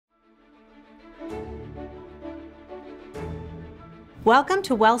Welcome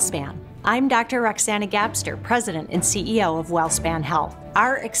to WellSpan. I'm Dr. Roxana Gabster, President and CEO of WellSpan Health.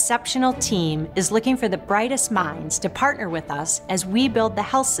 Our exceptional team is looking for the brightest minds to partner with us as we build the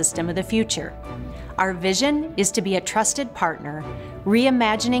health system of the future. Our vision is to be a trusted partner,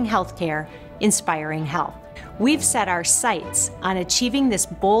 reimagining healthcare, inspiring health. We've set our sights on achieving this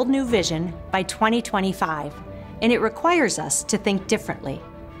bold new vision by 2025, and it requires us to think differently.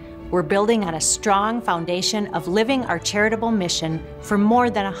 We're building on a strong foundation of living our charitable mission for more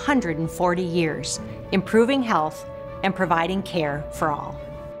than 140 years, improving health and providing care for all.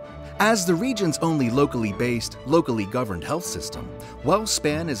 As the region's only locally based, locally governed health system,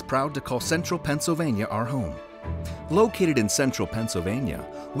 WellSpan is proud to call Central Pennsylvania our home. Located in Central Pennsylvania,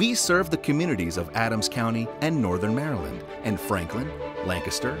 we serve the communities of Adams County and Northern Maryland, and Franklin,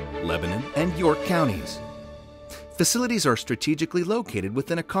 Lancaster, Lebanon, and York counties. Facilities are strategically located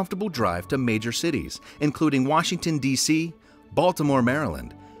within a comfortable drive to major cities, including Washington, D.C., Baltimore,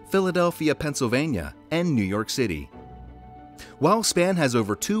 Maryland, Philadelphia, Pennsylvania, and New York City. WellSpan has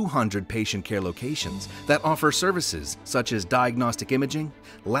over 200 patient care locations that offer services such as diagnostic imaging,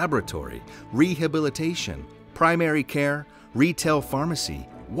 laboratory, rehabilitation, primary care, retail pharmacy,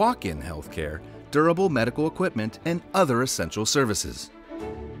 walk-in healthcare, durable medical equipment, and other essential services.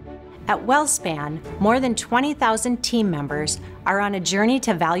 At WellSpan, more than 20,000 team members are on a journey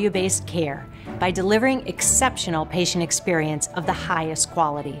to value-based care by delivering exceptional patient experience of the highest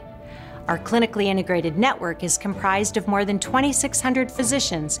quality. Our clinically integrated network is comprised of more than 2,600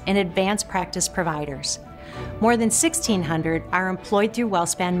 physicians and advanced practice providers. More than 1,600 are employed through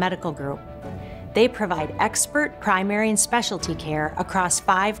WellSpan Medical Group. They provide expert primary and specialty care across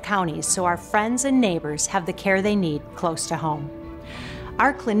 5 counties so our friends and neighbors have the care they need close to home.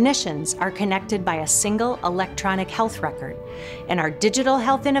 Our clinicians are connected by a single electronic health record, and our digital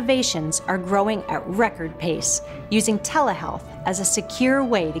health innovations are growing at record pace, using telehealth as a secure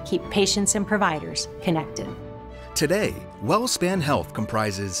way to keep patients and providers connected. Today, WellSpan Health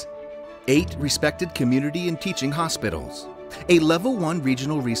comprises 8 respected community and teaching hospitals, a Level 1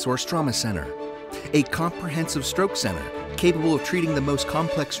 regional resource trauma center, a comprehensive stroke center capable of treating the most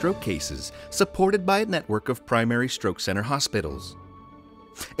complex stroke cases, supported by a network of primary stroke center hospitals,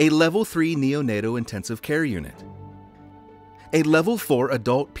 a Level 3 neonatal intensive care unit, a Level 4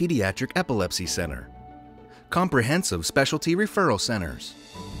 adult pediatric epilepsy center, comprehensive specialty referral centers.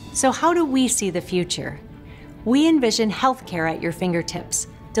 So how do we see the future? We envision healthcare at your fingertips,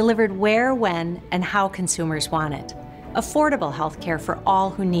 delivered where, when, and how consumers want it. Affordable healthcare for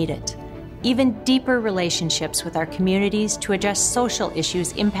all who need it. Even deeper relationships with our communities to address social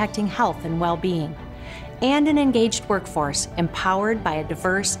issues impacting health and well-being. And an engaged workforce empowered by a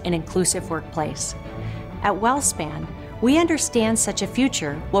diverse and inclusive workplace. At WellSpan, we understand such a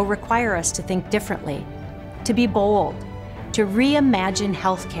future will require us to think differently, to be bold, to reimagine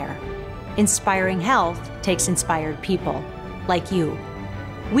healthcare. Inspiring health takes inspired people, like you.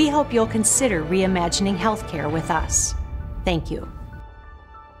 We hope you'll consider reimagining healthcare with us. Thank you.